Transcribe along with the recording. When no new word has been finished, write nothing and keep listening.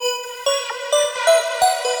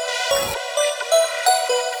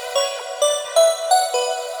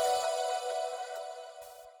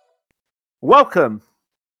Welcome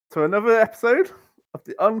to another episode of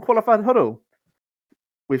the Unqualified Huddle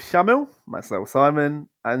with Shamil, myself, Simon,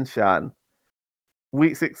 and Shan.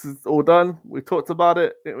 Week 6 is all done. We talked about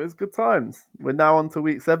it. It was good times. We're now on to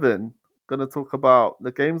week 7. Going to talk about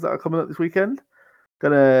the games that are coming up this weekend.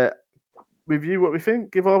 Going to review what we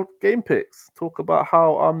think, give our game picks, talk about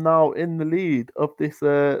how I'm now in the lead of this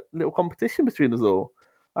little competition between us all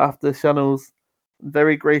after Shanel's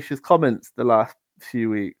very gracious comments the last few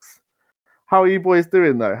weeks. How are you boys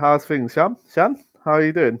doing, though? How's things, Shan? Shan, how are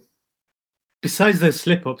you doing? Besides those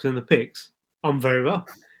slip-ups in the picks, I'm very well.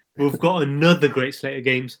 We've got another great slate of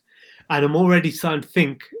games, and I'm already starting to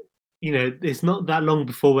think, it's not that long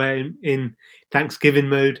before we're in Thanksgiving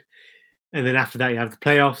mode, and then after that you have the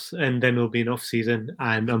playoffs, and then it'll be an off-season,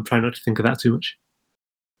 and I'm trying not to think of that too much.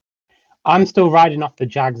 I'm still riding off the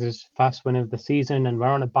Jags' first win of the season, and we're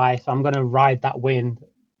on a bye, so I'm going to ride that win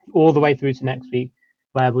all the way through to next week,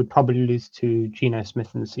 where we'd probably lose to Geno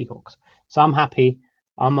Smith and the Seahawks. So I'm happy.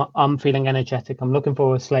 I'm feeling energetic. I'm looking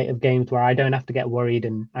for a slate of games where I don't have to get worried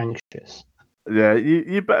and anxious. Yeah,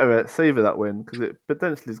 you better savor that win because it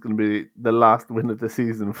potentially is going to be the last win of the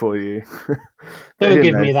season for you. Don't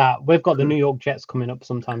give me that. We've got the New York Jets coming up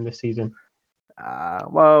sometime this season.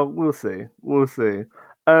 Well, we'll see. We'll see.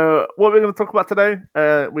 What we're going to talk about today,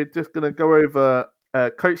 we're just going to go over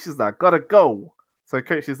coaches that got to go. So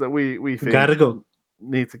coaches that we think gotta go.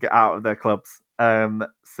 Need to get out of their clubs.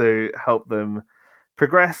 So help them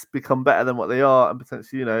progress, become better than what they are, and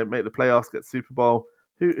potentially, make the playoffs, get Super Bowl.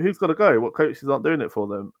 Who's got to go? What coaches aren't doing it for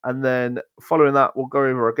them? And then following that, we'll go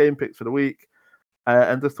over our game picks for the week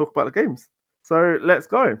and just talk about the games. So let's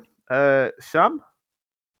go. Sham,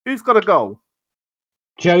 who's got to go?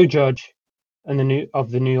 Joe Judge and the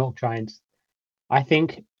New York Giants. I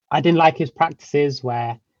think I didn't like his practices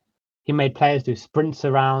where he made players do sprints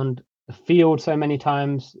around the field so many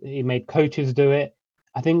times. He made coaches do it.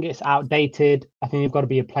 I think it's outdated. I think you've got to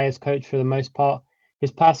be a player's coach for the most part.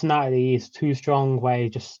 His personality is too strong, where he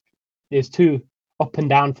just is too up and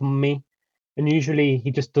down for me. And usually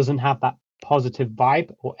he just doesn't have that positive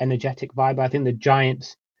vibe or energetic vibe. I think the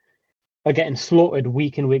Giants are getting slaughtered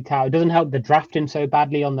week in, week out. It doesn't help the drafting so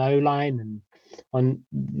badly on the O-line, and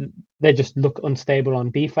they just look unstable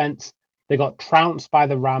on defense. They got trounced by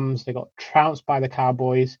the Rams. They got trounced by the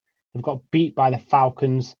Cowboys. They've got beat by the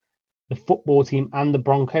Falcons, the football team, and the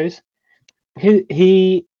Broncos.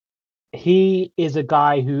 He is a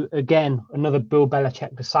guy who, again, another Bill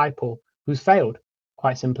Belichick disciple who's failed,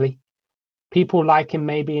 quite simply. People like him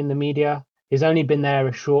maybe in the media. He's only been there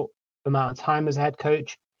a short amount of time as a head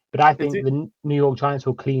coach, but I think the New York Giants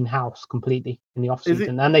will clean house completely in the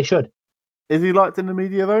offseason, and they should. Is he liked in the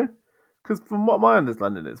media, though? Because from what my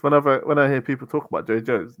understanding is, when I hear people talk about Joe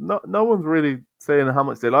Jones, no one's really saying how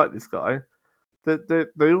much they like this guy.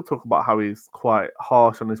 They all talk about how he's quite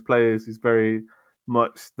harsh on his players. He's very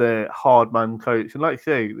much the hard man coach, and like you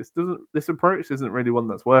say, this approach isn't really one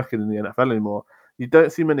that's working in the NFL anymore. You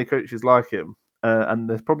don't see many coaches like him, and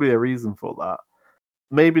there's probably a reason for that.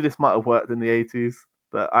 Maybe this might have worked in the 80s,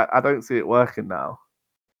 but I don't see it working now.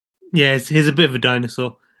 Yeah, he's a bit of a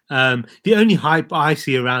dinosaur. The only hype I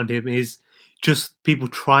see around him is just people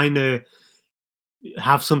trying to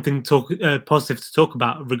have something positive to talk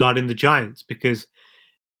about regarding the Giants, because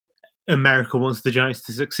America wants the Giants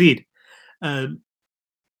to succeed. I'm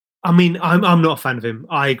not a fan of him.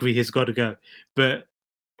 I agree he's got to go, but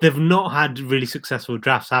they've not had really successful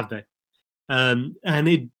drafts, have they?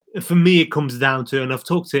 For me, it comes down to, and I've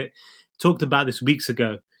talked about this weeks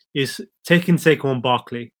ago, is taking Saquon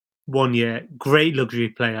Barkley 1 year, great luxury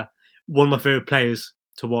player, one of my favorite players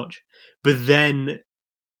to watch, but then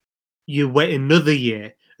you wait another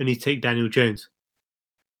year and you take Daniel Jones.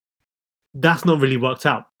 That's not really worked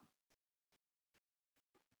out.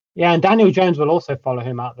 Yeah, and Daniel Jones will also follow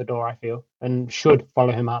him out the door, I feel, and should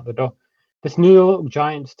follow him out the door. This New York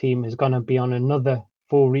Giants team is going to be on another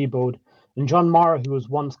full rebuild. And John Mara, who was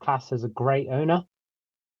once classed as a great owner,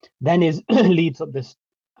 then leads up this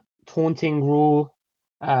taunting rule.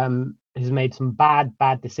 He's made some bad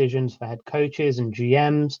decisions for head coaches and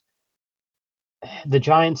GMs. The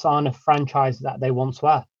Giants aren't a franchise that they once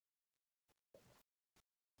were.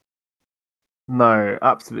 No,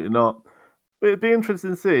 absolutely not. It'd be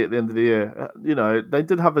interesting to see at the end of the year. They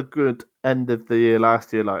did have a good end of the year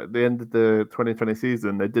last year. Like the end of the 2020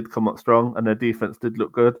 season, they did come up strong and their defense did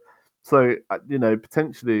look good. So,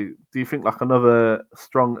 potentially, do you think like another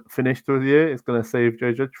strong finish to the year is going to save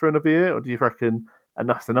Joe Judge for another year? Or do you reckon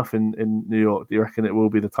enough's enough in New York? Do you reckon it will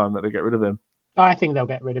be the time that they get rid of him? I think they'll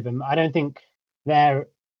get rid of him. I think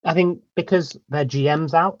because their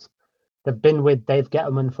GM's out, they've been with Dave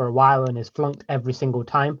Gettleman for a while and has flunked every single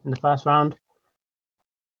time in the first round.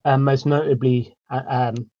 Most notably,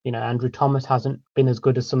 Andrew Thomas hasn't been as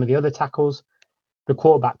good as some of the other tackles. The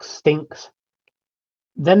quarterback stinks.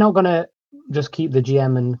 They're not going to just keep the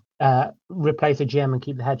GM and replace the GM and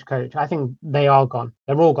keep the head coach. I think they are gone.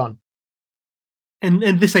 They're all gone. And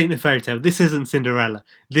this ain't a fairy tale. This isn't Cinderella.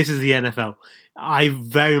 This is the NFL. I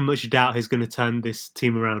very much doubt he's going to turn this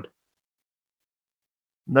team around.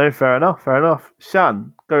 No, fair enough. Fair enough.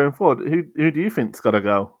 Shan, going forward, who do you think's got to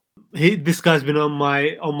go? This guy's been on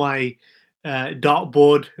my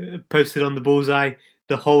dartboard, posted on the bullseye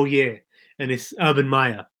the whole year, and it's Urban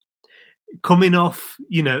Meyer. Coming off,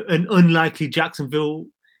 an unlikely Jacksonville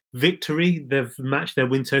victory, they've matched their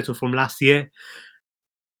win total from last year.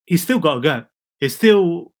 He's still got to go. He's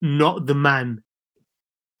still not the man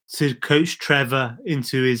to coach Trevor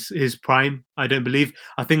into his prime, I don't believe.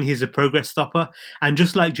 I think he's a progress stopper. And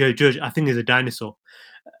just like Joe Judge, I think he's a dinosaur.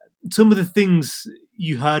 Some of the things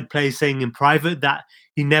you heard players saying in private, that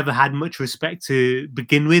he never had much respect to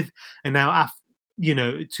begin with. And now,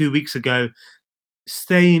 after, 2 weeks ago,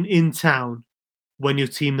 staying in town when your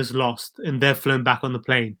team has lost and they're flown back on the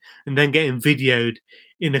plane and then getting videoed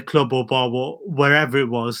in a club or bar or wherever it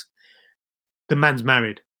was, the man's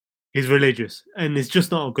married. He's religious, and it's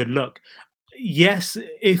just not a good look. Yes,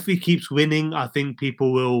 if he keeps winning, I think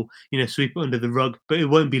people will, sweep it under the rug, but it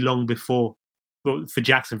won't be long before. Well, for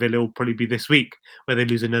Jacksonville, it will probably be this week where they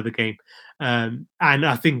lose another game. And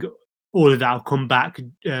I think all of that will come back.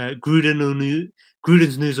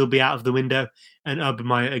 Gruden's news will be out of the window, and Urban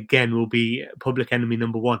Meyer again will be public enemy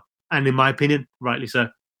number one. And in my opinion, rightly so.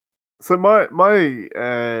 So my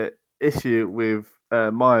issue with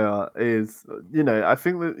Meyer is, I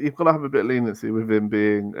think that you've got to have a bit of leniency with him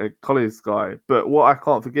being a college guy. But what I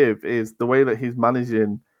can't forgive is the way that he's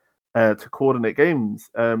managing to coordinate games.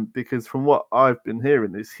 Because from what I've been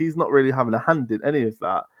hearing is he's not really having a hand in any of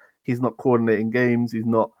that. He's not coordinating games. He's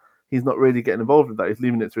not really getting involved with that. He's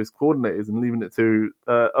leaving it to his coordinators and leaving it to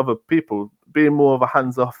other people, being more of a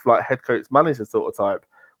hands-off, like head coach manager sort of type,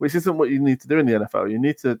 which isn't what you need to do in the NFL. You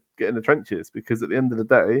need to get in the trenches, because at the end of the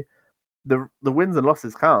day, the wins and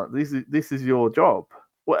losses count. This is your job.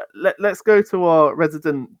 Well, let's go to our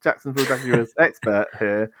resident Jacksonville Jaguars expert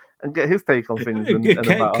here and get his take on things.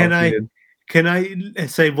 Can I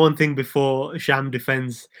say one thing before Sham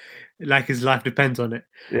defends like his life depends on it?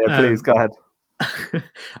 Yeah, please go ahead.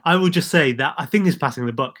 I will just say that I think he's passing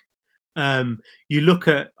the buck. You look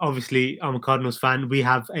at, obviously, I'm a Cardinals fan. We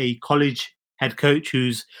have a college head coach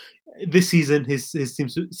who's this season his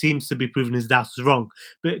seems to be proving his doubts wrong.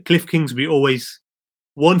 But Cliff Kingsbury always,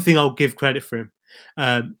 one thing I'll give credit for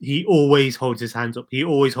him, he always holds his hands up. He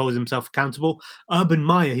always holds himself accountable. Urban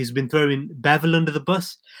Meyer, he's been throwing Bevel under the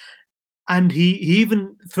bus. And he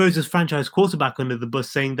even throws his franchise quarterback under the bus,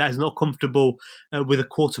 saying that he's not comfortable with a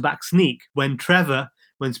quarterback sneak, when Trevor,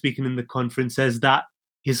 when speaking in the conference, says that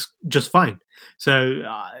he's just fine. So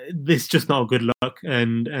this is just not a good look.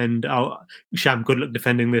 And Sham, good luck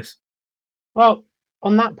defending this. Well,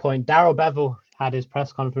 on that point, Darrell Bevel had his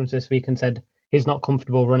press conference this week and said he's not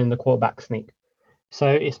comfortable running the quarterback sneak. So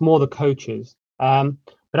it's more the coaches. But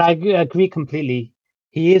I agree completely.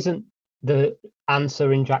 He isn't the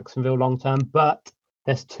answer in Jacksonville long term, but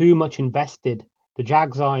there's too much invested. The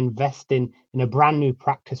Jags are investing in a brand new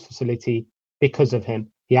practice facility because of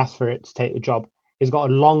him. He asked for it to take the job. He's got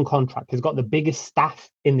a long contract. He's got the biggest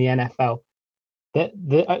staff in the NFL.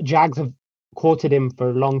 The Jags have courted him for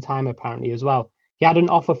a long time, apparently, as well. He had an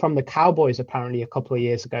offer from the Cowboys, apparently, a couple of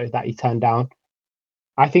years ago that he turned down.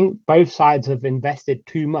 I think both sides have invested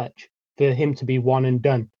too much for him to be one and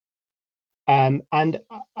done. And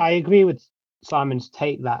I agree with Simon's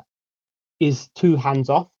take that is too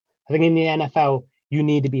hands-off. I think in the NFL, you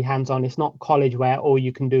need to be hands-on. It's not college where all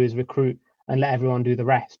you can do is recruit and let everyone do the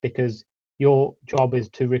rest, because your job is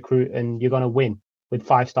to recruit and you're going to win with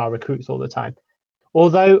 5-star recruits all the time.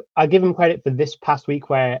 Although I give him credit for this past week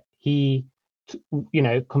where he,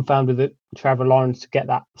 confirmed with Trevor Lawrence to get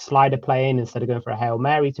that slider play in instead of going for a Hail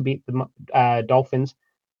Mary to beat the Dolphins.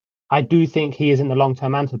 I do think he isn't the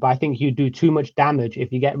long-term answer, but I think you do too much damage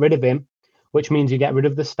if you get rid of him, which means you get rid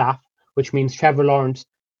of the staff, which means Trevor Lawrence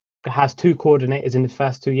has 2 coordinators in the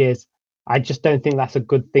first 2 years. I just don't think that's a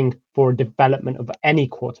good thing for development of any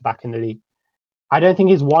quarterback in the league. I don't think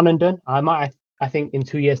he's one and done. I think in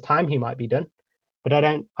 2 years' time he might be done, but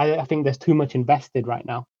I think there's too much invested right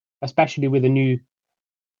now, especially with a new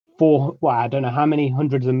I don't know how many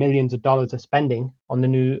hundreds of millions of dollars are spending on the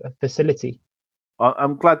new facility.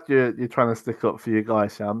 I'm glad you're trying to stick up for your guy,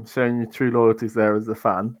 Sham, showing your true loyalties there as a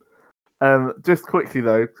fan. Just quickly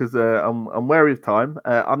though, because I'm wary of time,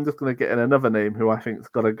 I'm just going to get in another name who I think's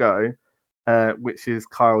got to go, which is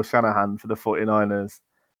Kyle Shanahan for the 49ers.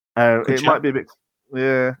 Good It might chat. be a bit.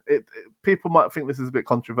 Yeah, people might think this is a bit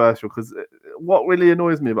controversial because what really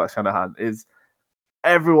annoys me about Shanahan is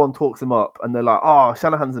everyone talks him up and they're like, "Oh,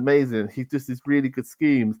 Shanahan's amazing. He does these really good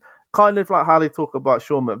schemes." Kind of like how they talk about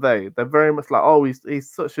Sean McVay. They're very much like, "Oh, he's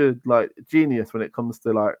such a like genius when it comes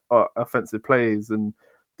to like offensive plays and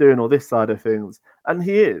doing all this side of things." And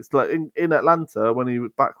he is like in Atlanta when he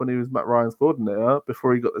was Matt Ryan's coordinator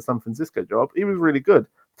before he got the San Francisco job. He was really good.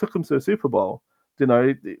 Took him to a Super Bowl. You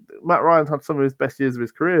know, Matt Ryan had some of his best years of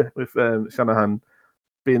his career with Shanahan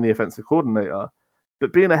being the offensive coordinator.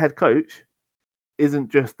 But being a head coach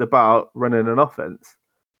isn't just about running an offense.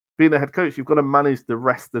 Being a head coach, you've got to manage the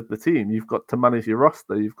rest of the team. You've got to manage your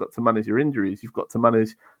roster. You've got to manage your injuries. You've got to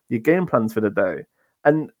manage your game plans for the day.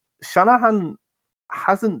 And Shanahan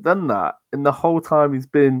hasn't done that in the whole time he's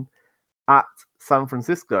been at San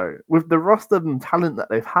Francisco. With the roster and talent that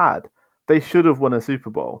they've had, they should have won a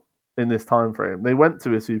Super Bowl in this time frame. They went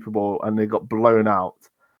to a Super Bowl and they got blown out,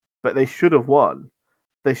 but they should have won.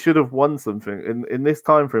 They should have won something in this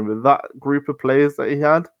time frame with that group of players that he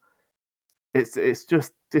had. It's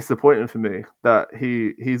just disappointing for me that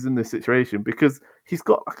he's in this situation because he's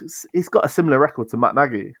got a similar record to Matt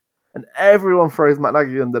Nagy, and everyone throws Matt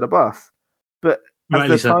Nagy under the bus. But as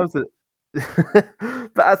Rightly the so. times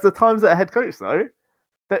that as the times that a head coach though,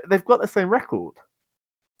 they've got the same record.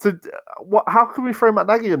 So what? How can we throw Matt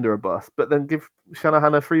Nagy under a bus, but then give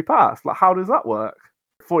Shanahan a free pass? Like, how does that work?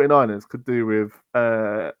 49ers could do with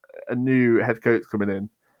a new head coach coming in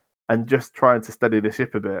and just trying to steady the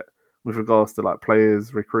ship a bit with regards to like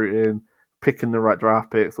players, recruiting, picking the right draft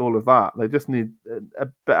picks, all of that. They just need a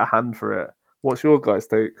better hand for it. What's your guys'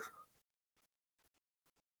 take?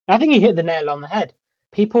 I think you hit the nail on the head.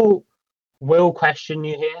 People will question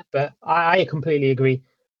you here, but I completely agree.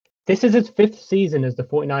 This is his 5th season as the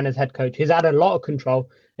 49ers head coach. He's had a lot of control.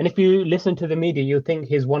 And if you listen to the media, you'll think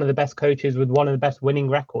he's one of the best coaches with one of the best winning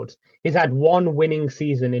records. He's had one winning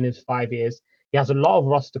season in his 5 years. He has a lot of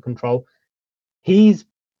roster control. He's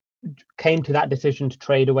came to that decision to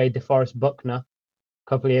trade away DeForest Buckner a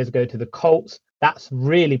couple of years ago to the Colts. That's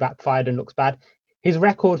really backfired and looks bad. His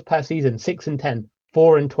records per season, 6-10,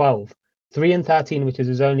 4-12, 3-13, which is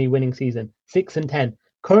his only winning season, 6-10.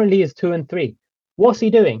 Currently is 2-3. What's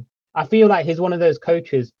he doing? I feel like he's one of those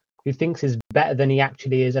coaches who thinks he's better than he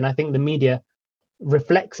actually is. And I think the media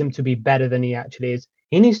reflects him to be better than he actually is.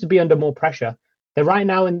 He needs to be under more pressure. They're right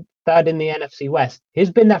now in 3rd in the NFC West.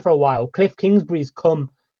 He's been there for a while. Cliff Kingsbury's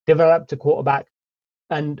developed a quarterback,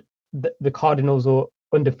 and the Cardinals are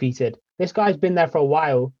undefeated. This guy's been there for a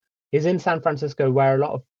while. He's in San Francisco where a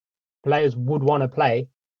lot of players would want to play,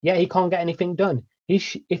 yet he can't get anything done.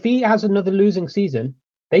 If he has another losing season,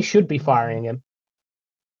 they should be firing him.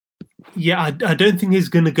 Yeah, I don't think he's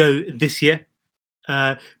going to go this year.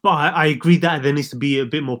 But I agree that there needs to be a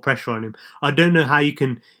bit more pressure on him. I don't know how you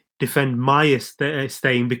can defend Myers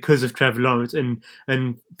staying because of Trevor Lawrence and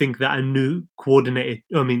think that a new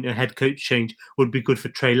a head coach change would be good for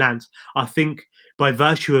Trey Lance. I think by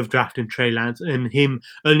virtue of drafting Trey Lance and him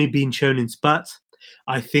only being shown in spurts,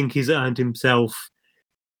 I think he's earned himself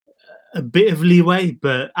a bit of leeway.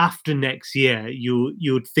 But after next year,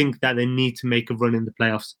 you would think that they need to make a run in the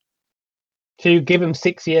playoffs. To give him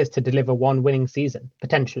 6 years to deliver one winning season,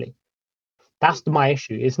 potentially. That's my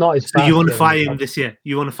issue. It's not his So you want to year fire him this year?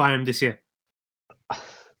 You want to fire him this year?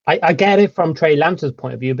 I get it from Trey Lance's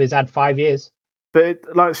point of view, but he's had 5 years. But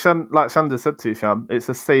like Shanda said to you, Sham, it's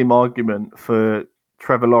the same argument for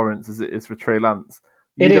Trevor Lawrence as it is for Trey Lance.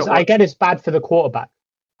 I get it's bad for the quarterback.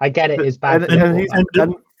 I get it is bad and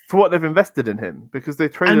for what they've invested in him because they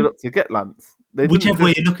traded up to get Lance. Whichever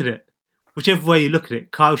way you look at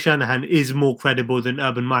it, Kyle Shanahan is more credible than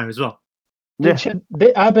Urban Meyer as well. Yeah.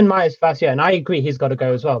 Urban Meyer's first year, and I agree he's got to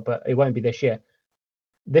go as well, but it won't be this year.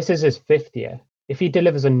 This is his 5th year. If he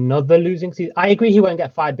delivers another losing season, I agree he won't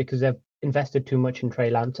get fired because they've invested too much in Trey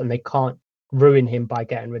Lance and they can't ruin him by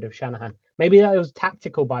getting rid of Shanahan. Maybe that was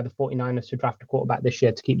tactical by the 49ers to draft a quarterback this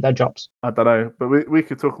year to keep their jobs. I don't know, but we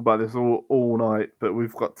could talk about this all night, but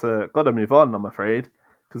we've got to move on, I'm afraid,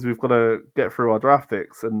 because we've got to get through our draft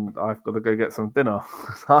picks and I've got to go get some dinner.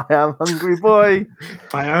 I am hungry, boy.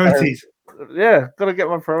 Priorities. Yeah, got to get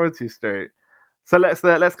my priorities straight. So let's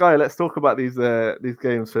go. Let's talk about these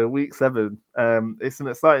games for week 7. It's an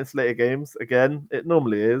exciting slate of games. Again, it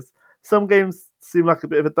normally is. Some games seem like a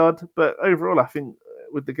bit of a dud, but overall, I think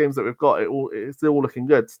with the games that we've got, it's all looking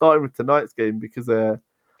good. Starting with tonight's game because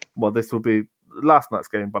this will be last night's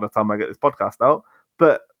game by the time I get this podcast out.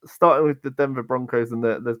 But starting with the Denver Broncos and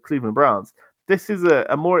the Cleveland Browns, this is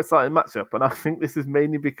a more exciting matchup, and I think this is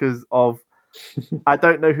mainly because of I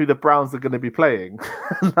don't know who the Browns are going to be playing.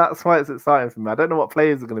 That's why it's exciting for me. I don't know what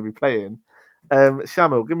players are going to be playing.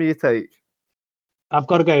 Shamil, give me your take. I've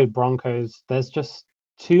got to go Broncos. There's just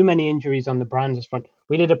too many injuries on the Browns front.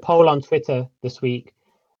 We did a poll on Twitter this week,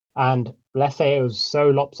 and let's say it was so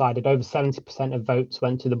lopsided. Over 70% of votes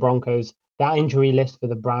went to the Broncos. That injury list for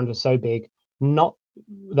the Browns was so big. Not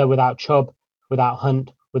they're without Chubb, without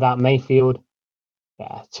Hunt, without Mayfield.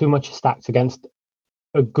 Yeah, too much stacked against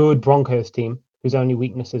a good Broncos team whose only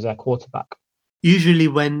weakness is their quarterback. Usually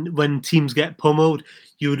when teams get pummeled,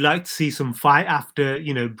 you would like to see some fight after,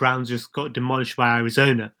 Browns just got demolished by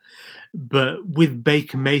Arizona. But with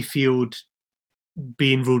Baker Mayfield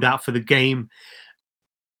being ruled out for the game,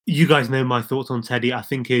 you guys know my thoughts on Teddy. I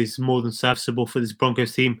think is more than serviceable for this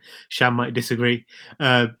Broncos team. Sham might disagree.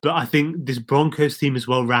 But I think this Broncos team is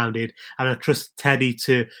well-rounded, and I trust Teddy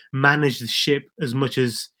to manage the ship as much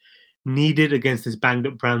as needed against this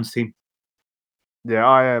banged-up Browns team.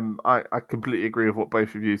 Yeah, I completely agree with what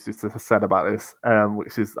both of you have said about this,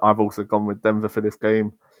 which is I've also gone with Denver for this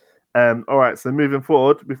game. All right, so moving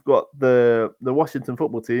forward, we've got the Washington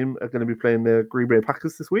football team are going to be playing the Green Bay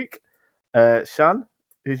Packers this week. Shan,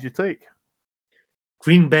 who's your take?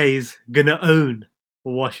 Green Bay's going to own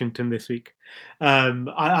Washington this week.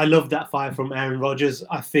 I love that fire from Aaron Rodgers.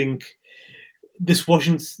 I think this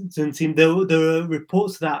Washington team, there are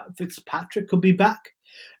reports that Fitzpatrick could be back.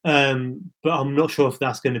 But I'm not sure if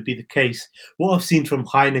that's going to be the case. What I've seen from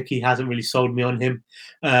Heineke hasn't really sold me on him.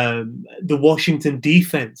 The Washington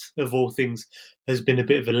defense, of all things, has been a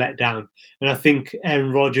bit of a letdown. And I think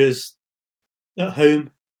Aaron Rodgers at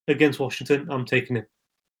home against Washington, I'm taking him.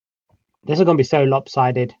 This is going to be so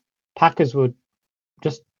lopsided. Packers would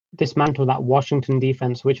just dismantle that Washington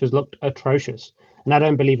defense, which has looked atrocious. And I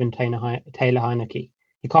don't believe in Taylor Heineke.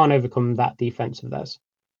 You can't overcome that defense of theirs.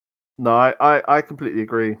 No, I completely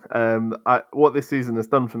agree. What this season has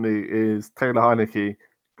done for me is Taylor Heineke,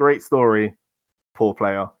 great story, poor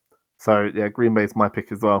player. So yeah, Green Bay's my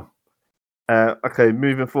pick as well. Okay,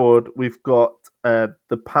 moving forward, we've got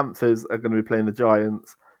the Panthers are going to be playing the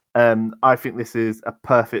Giants. I think this is a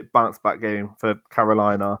perfect bounce back game for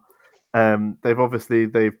Carolina.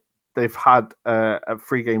 They've had a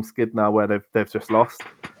 3-game skid now where they've just lost.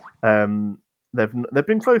 They've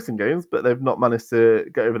been close in games, but they've not managed to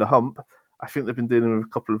get over the hump. I think they've been dealing with a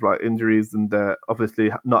couple of injuries, and obviously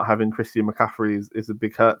not having Christian McCaffrey is a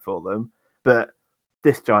big hurt for them. But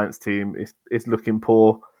this Giants team is looking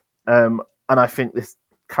poor, and I think this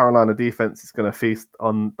Carolina defense is going to feast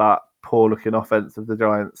on that poor looking offense of the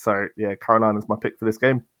Giants. So yeah, Carolina's my pick for this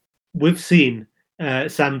game. We've seen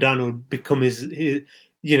Sam Darnold become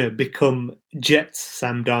become Jets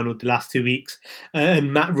Sam Darnold the last 2 weeks,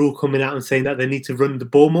 and Matt Rule coming out and saying that they need to run the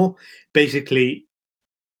ball more, basically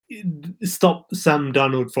stop Sam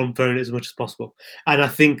Darnold from throwing it as much as possible. And I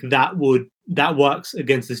think that works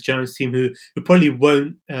against this Giants team, who probably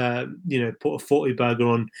won't put a 40 burger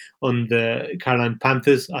on the Carolina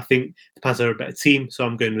Panthers. I think the Panthers are a better team, so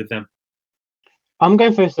I'm going with them. I'm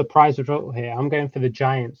going for a surprise result here. I'm going for the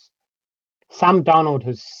Giants. Sam Darnold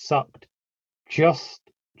has sucked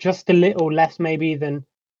just a little less maybe than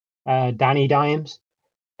Danny Dimes,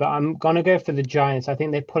 but I'm going to go for the Giants. I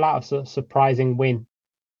think they pull out a surprising win.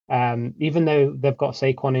 Even though they've got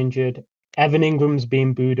Saquon injured, Evan Ingram's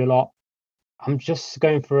being booed a lot. I'm just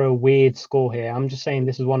going for a weird score here. I'm just saying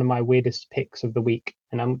this is one of my weirdest picks of the week,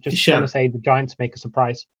 and I'm just going to say the Giants make a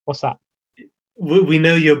surprise. What's that? We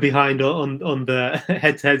know you're behind on the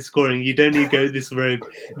head-to-head scoring. You don't need to go this rogue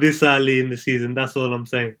this early in the season. That's all I'm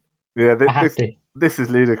saying. Yeah, this is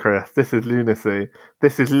ludicrous. This is lunacy.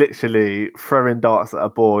 This is literally throwing darts at a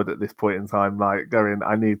board at this point in time, going,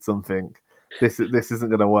 I need something. This isn't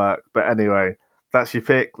going to work. But anyway, that's your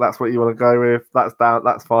pick. That's what you want to go with. That's down.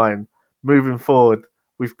 That's fine. Moving forward,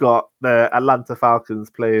 we've got the Atlanta Falcons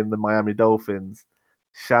playing the Miami Dolphins.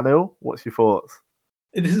 Chanel, what's your thoughts?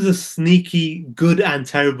 This is a sneaky good and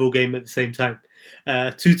terrible game at the same time.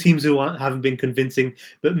 Two teams who haven't been convincing,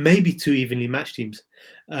 but maybe two evenly matched teams.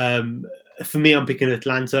 For me, I'm picking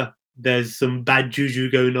Atlanta. There's some bad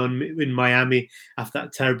juju going on in Miami after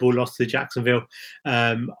that terrible loss to Jacksonville.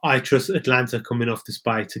 I trust Atlanta coming off this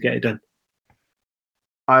bye to get it done.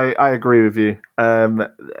 I agree with you.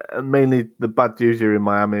 Mainly the bad juju in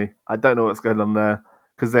Miami. I don't know what's going on there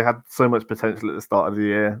because they had so much potential at the start of the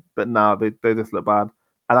year, but now they just look bad.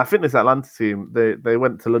 And I think this Atlanta team, they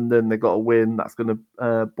went to London, they got a win that's going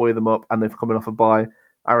to buoy them up, and they've coming off a bye.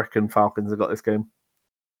 I reckon Falcons have got this game.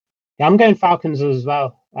 Yeah, I'm going Falcons as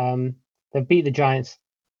well. They've beat the Giants.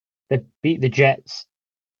 They've beat the Jets.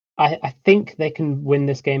 I think they can win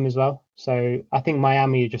this game as well. So I think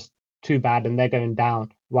Miami are just too bad and they're going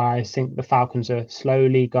down. While I think the Falcons are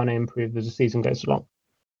slowly going to improve as the season goes along.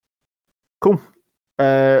 Cool.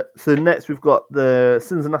 So next we've got the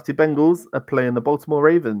Cincinnati Bengals are playing the Baltimore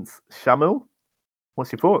Ravens. Shamil,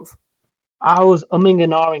 what's your thoughts? I was umming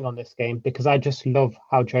and ahhing on this game because I just love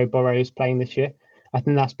how Joe Burrow is playing this year. I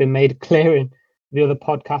think that's been made clear in the other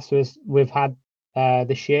podcasters we've had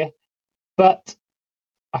this year. But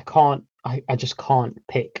I just can't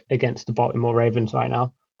pick against the Baltimore Ravens right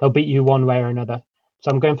now. They'll beat you one way or another. So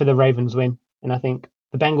I'm going for the Ravens win. And I think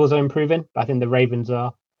the Bengals are improving, but I think the Ravens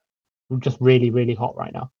are just really, really hot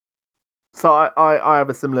right now. So I have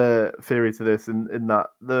a similar theory to this in that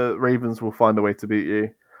the Ravens will find a way to beat you.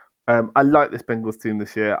 I like this Bengals team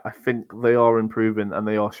this year. I think they are improving and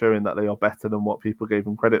they are showing that they are better than what people gave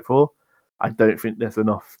them credit for. I don't think there's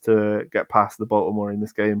enough to get past the Baltimore in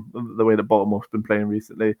this game, the way that Baltimore's been playing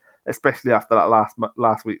recently, especially after that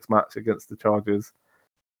last week's match against the Chargers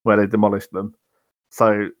where they demolished them.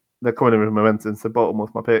 So they're coming in with momentum, so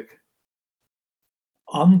Baltimore's my pick.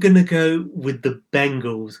 I'm going to go with the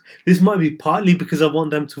Bengals. This might be partly because I want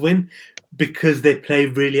them to win, because they play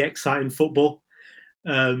really exciting football.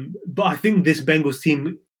 But I think this Bengals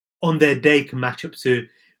team on their day can match up to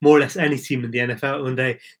more or less any team in the NFL. When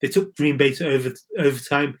they took Green Bay to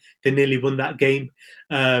overtime, they nearly won that game.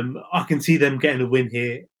 I can see them getting a win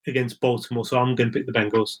here against Baltimore, so I'm going to pick the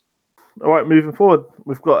Bengals. All right, moving forward,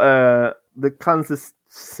 we've got the Kansas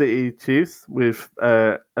City Chiefs with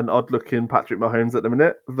an odd-looking Patrick Mahomes at the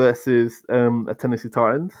minute versus a Tennessee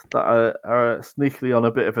Titans that are sneakily on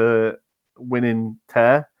a bit of a winning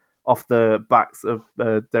tear off the backs of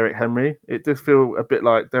Derrick Henry. It does feel a bit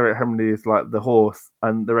like Derrick Henry is like the horse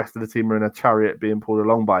and the rest of the team are in a chariot being pulled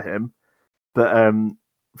along by him. But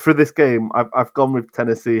for this game, I've gone with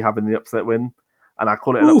Tennessee having the upset win. And I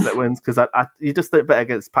call it an upset win because you just don't bet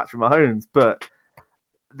against Patrick Mahomes. But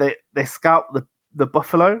they scout the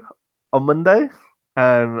Buffalo on Monday.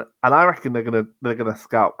 And I reckon they're gonna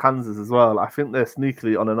scout Kansas as well. I think they're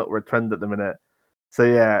sneakily on an upward trend at the minute. So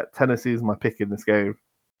yeah, Tennessee is my pick in this game.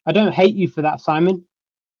 I don't hate you for that, Simon.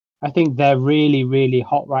 I think they're really, really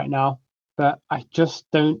hot right now, but I just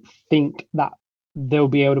don't think that they'll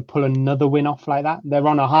be able to pull another win off like that. They're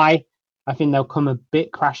on a high. I think they'll come a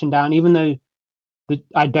bit crashing down, even though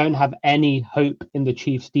I don't have any hope in the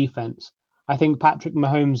Chiefs' defense. I think Patrick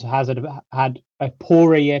Mahomes has had a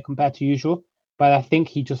poorer year compared to usual, but I think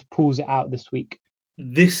he just pulls it out this week.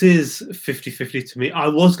 This is 50-50 to me. I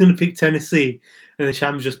was going to pick Tennessee, and the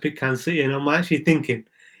Shams just picked Kansas City, and I'm actually thinking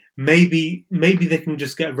maybe they can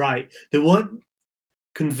just get right. They weren't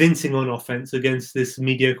convincing on offense against this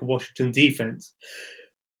mediocre Washington defense,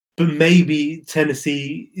 but maybe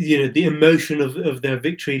Tennessee, the emotion of their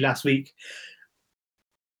victory last week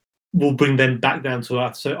will bring them back down to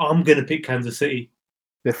earth. So I'm going to pick Kansas City.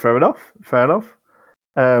 Yeah, fair enough.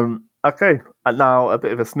 Okay, and now a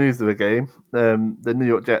bit of a snooze of a game. The New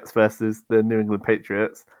York Jets versus the New England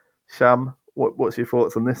Patriots. Sham, what's your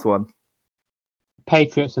thoughts on this one?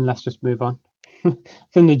 Patriots, and let's just move on. I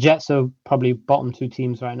think the Jets are probably bottom two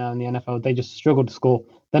teams right now in the NFL. They just struggle to score.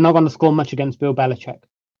 They're not going to score much against Bill Belichick.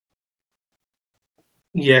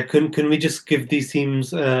 Yeah, can we just give these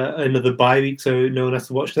teams another bye week so no one has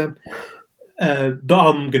to watch them? But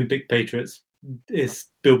I'm going to pick Patriots. It's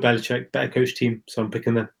Bill Belichick, better coach team, so I'm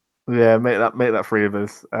picking them. Yeah, make that three of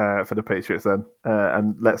us for the Patriots then,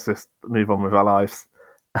 and let's just move on with our lives.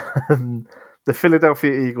 The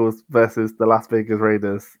Philadelphia Eagles versus the Las Vegas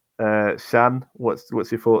Raiders. Shan, what's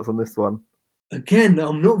your thoughts on this one? Again,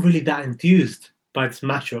 I'm not really that enthused by this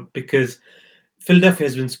matchup because Philadelphia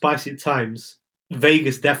has been spicy at times.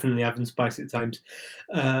 Vegas definitely have been spicy at times.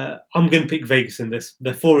 I'm going to pick Vegas in this.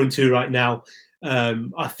 They're 4-2 right now.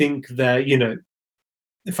 I think they're,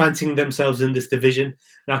 fancying themselves in this division,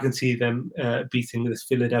 and I can see them beating this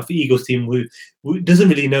Philadelphia Eagles team who doesn't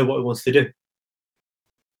really know what it wants to do.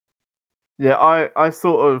 Yeah, I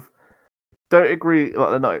sort of don't agree that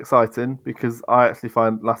they're not exciting because I actually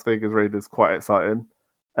find Las Vegas Raiders quite exciting.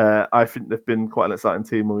 I think they've been quite an exciting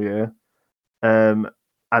team all year.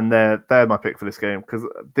 And they're my pick for this game because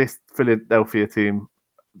this Philadelphia team,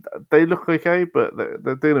 they look okay, but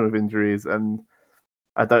they're dealing with injuries, and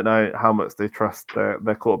I don't know how much they trust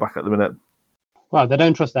their quarterback at the minute. Well, they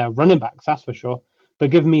don't trust their running backs, that's for sure. But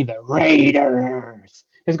give me the Raiders.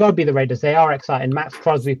 It's got to be the Raiders. They are exciting. Max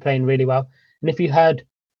Crosby playing really well. And if you heard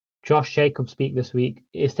Josh Jacobs speak this week,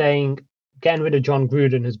 he's saying getting rid of John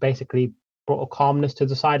Gruden has basically brought a calmness to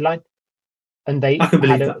the sideline. And they I can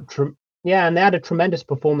believe had and they had a tremendous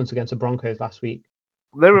performance against the Broncos last week.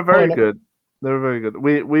 They were very good.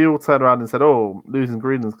 We all turned around and said, "Oh, losing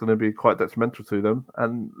Gruden is going to be quite detrimental to them."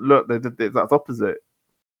 And look, they did the exact opposite.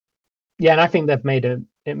 Yeah, and I think they've made an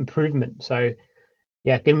improvement. So,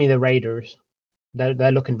 yeah, give me the Raiders.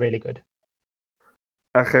 They're looking really good.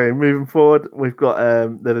 Okay, moving forward, we've got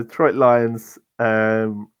the Detroit Lions,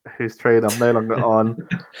 whose trade I'm no longer on,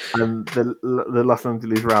 and the Los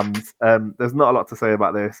Angeles Rams. There's not a lot to say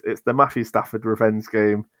about this. It's the Matthew Stafford revenge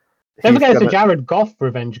game. Don't forget it's a Jared Goff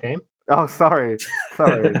revenge game. Oh, sorry.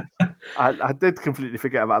 I did completely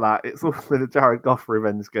forget about that. It's also the Jared Goff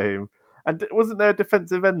revenge game. And wasn't there a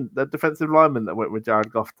defensive lineman that went with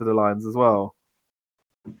Jared Goff to the Lions as well?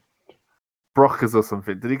 Brockers or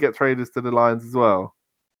something. Did he get traded to the Lions as well?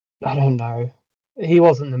 I don't know. He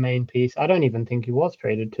wasn't the main piece. I don't even think he was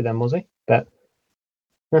traded to them, was he? But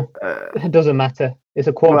it doesn't matter. It's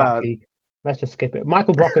a quarterback league. Let's just skip it.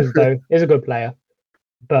 Michael Brockers, though, is a good player.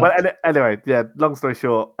 But well, anyway, yeah, long story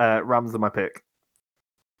short, Rams are my pick.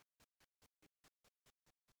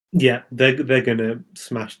 Yeah, they're going to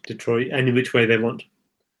smash Detroit any which way they want.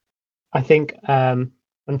 I think,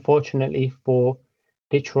 unfortunately for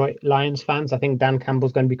Detroit Lions fans, I think Dan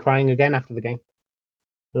Campbell's going to be crying again after the game.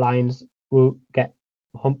 Lions will get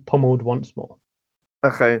pummeled once more.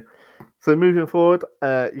 Okay, so moving forward,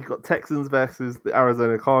 you've got Texans versus the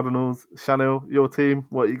Arizona Cardinals. Chanel, your team,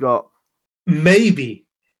 what you got? Maybe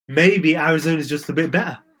Arizona's just a bit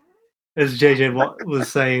better, as JJ Watt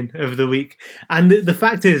was saying over the week. And the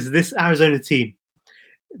fact is, this Arizona team,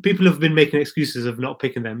 people have been making excuses of not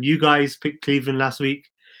picking them. You guys picked Cleveland last week.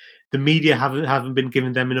 The media haven't been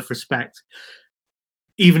giving them enough respect.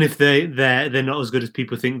 Even if they're not as good as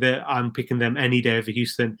people think, that I'm picking them any day over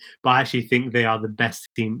Houston. But I actually think they are the best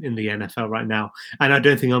team in the NFL right now. And I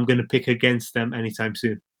don't think I'm going to pick against them anytime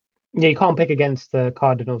soon. Yeah, you can't pick against the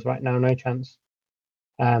Cardinals right now. No chance.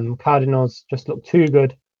 Cardinals just look too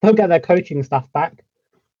good. They'll get their coaching staff back.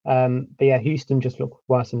 But yeah, Houston just look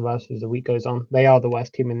worse and worse as the week goes on. They are the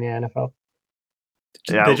worst team in the NFL.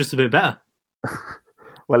 Yeah. They're just a bit better.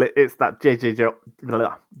 Well, it's that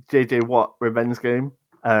JJ Watt revenge game,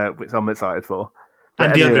 which I'm excited for.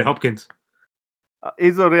 But and DeAndre Hopkins.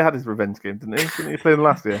 He's already had his revenge game, didn't he? Didn't he play him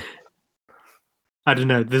last year? I don't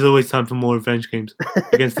know. There's always time for more revenge games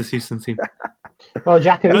against this Houston team. Well,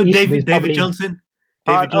 Jack, David Johnson.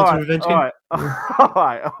 David Johnson revenge game. All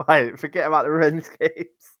right. Forget about the revenge games.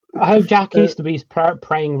 I hope Jack Easterby's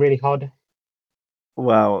praying really hard.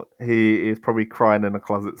 Well, he is probably crying in a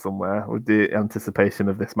closet somewhere with the anticipation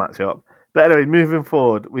of this matchup. But anyway, moving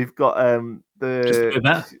forward, we've got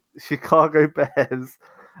the Chicago Bears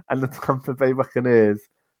and the Tampa Bay Buccaneers.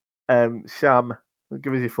 Sham,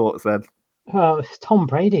 give us your thoughts then. Well, it's Tom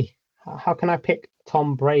Brady. How can I pick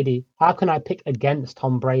Tom Brady? How can I pick against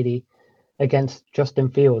Tom Brady against Justin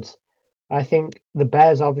Fields? I think the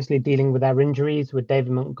Bears are obviously dealing with their injuries with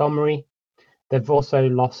David Montgomery. They've also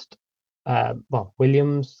lost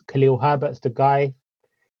Williams, Khalil Herbert's the guy.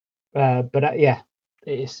 But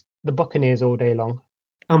it's the Buccaneers all day long.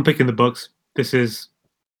 I'm picking the Bucs. This is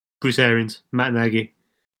Bruce Arians, Matt Nagy.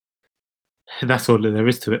 That's all there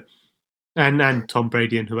is to it. And Tom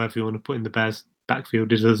Brady and whoever you want to put in the Bears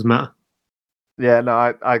backfield, it doesn't matter. Yeah, no,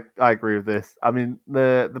 I agree with this. I mean,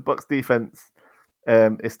 the Bucs defense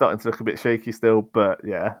is starting to look a bit shaky still, but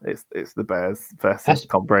yeah, it's the Bears versus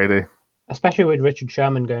Tom Brady. Especially with Richard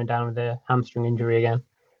Sherman going down with a hamstring injury again.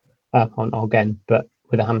 But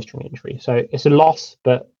with a hamstring injury. So it's a loss,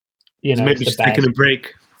 but maybe just taking a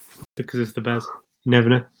break because it's the Bears. You never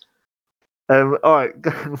know. All right,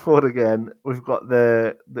 going forward again, we've got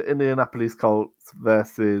the Indianapolis Colts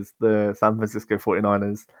versus the San Francisco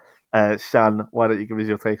 49ers. Shan, why don't you give us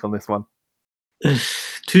your take on this one?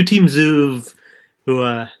 Two teams who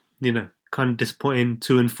are, kind of disappointing,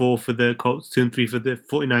 2-4 for the Colts, 2-3 for the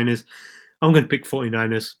 49ers. I'm going to pick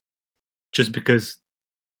 49ers just because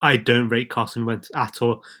I don't rate Carson Wentz at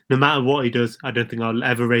all. No matter what he does, I don't think I'll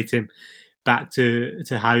ever rate him back to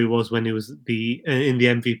how he was when he was in the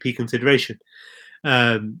MVP consideration.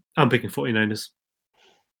 I'm picking 49ers.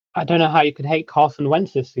 I don't know how you could hate Carson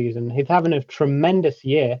Wentz this season. He's having a tremendous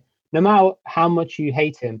year, no matter how much you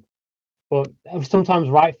hate him. But sometimes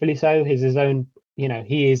rightfully so. He's his own,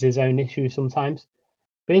 he is his own issue sometimes.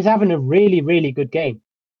 But he's having a really, really good game.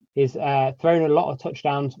 He's thrown a lot of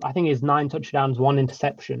touchdowns. I think he's 9 touchdowns, 1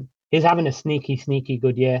 interception. He's having a sneaky, sneaky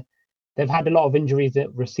good year. They've had a lot of injuries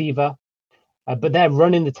at receiver. But they're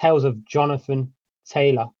running the tails of Jonathan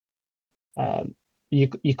Taylor.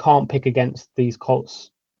 You can't pick against these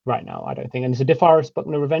Colts right now, I don't think. And it's a DeForest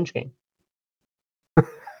Buckner revenge game.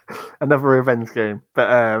 Another revenge game.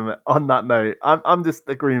 But on that note, I'm just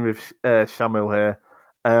agreeing with Shamil here.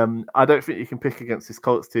 I don't think you can pick against this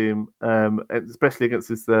Colts team, especially against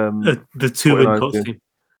this the 2-win Colts team.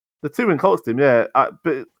 The 2-win Colts team, yeah.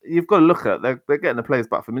 But you've got to look at they're getting the players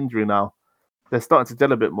back from injury now. They're starting to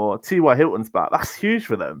gel a bit more. T.Y. Hilton's back. That's huge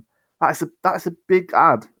for them. That's a big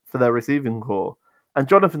add for their receiving core. And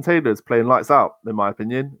Jonathan Taylor's playing lights out, in my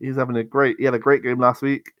opinion. He had a great game last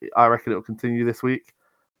week. I reckon it will continue this week.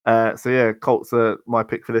 So yeah, Colts are my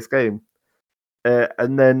pick for this game.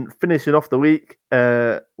 And then finishing off the week,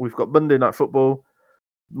 we've got Monday Night Football.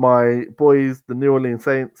 My boys, the New Orleans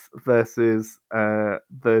Saints versus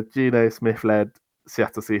the Geno Smith-led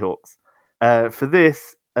Seattle Seahawks. For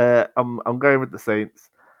this, I'm going with the Saints.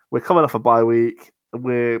 We're coming off a bye week.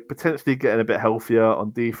 We're potentially getting a bit healthier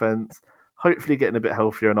on defense. Hopefully getting a bit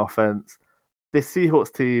healthier on offense. This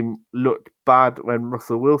Seahawks team looked bad when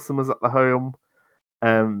Russell Wilson was at the helm.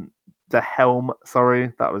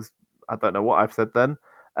 Sorry, that was, I don't know what I've said then.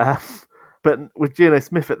 But with Geno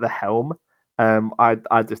Smith at the helm,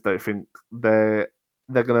 I just don't think they're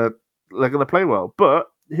gonna play well. But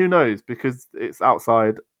who knows? Because it's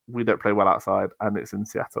outside, we don't play well outside, and it's in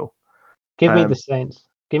Seattle. Give me the Saints.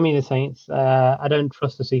 Give me the Saints. I don't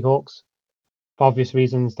trust the Seahawks for obvious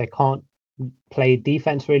reasons. They can't play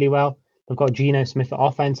defense really well. They've got Geno Smith at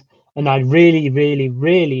offense, and I really, really,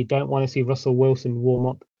 really don't want to see Russell Wilson warm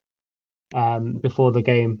up before the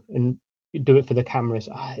game and do it for the cameras.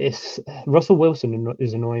 It's Russell Wilson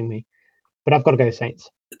is annoying me, but I've got to go Saints.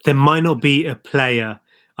 There might not be a player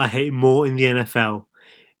I hate more in the NFL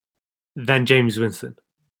than James Winston,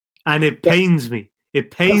 and it pains me. It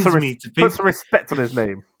pains me to think. Put some respect on his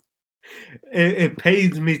name. It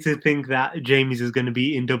pains me to think that James is going to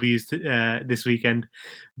be in W's this weekend,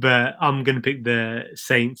 but I'm going to pick the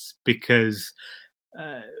Saints because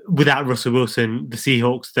without Russell Wilson, the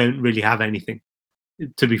Seahawks don't really have anything,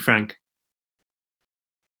 to be frank.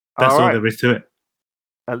 That's all there is to it.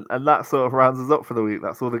 And that sort of rounds us up for the week.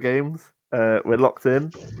 That's all the games. We're locked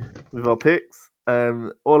in with our picks.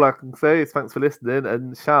 All I can say is thanks for listening.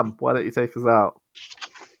 And Sham, why don't you take us out?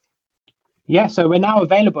 Yeah, so we're now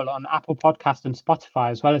available on Apple Podcast and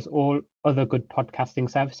Spotify, as well as all other good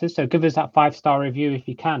podcasting services. So give us that 5-star review if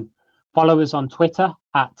you can. Follow us on Twitter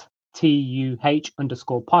at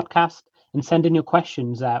TUH_podcast and send in your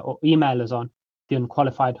questions or email us on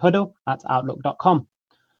theunqualifiedhuddle@outlook.com.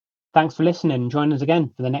 Thanks for listening and join us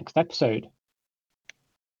again for the next episode.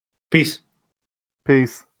 Peace.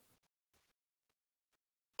 Peace.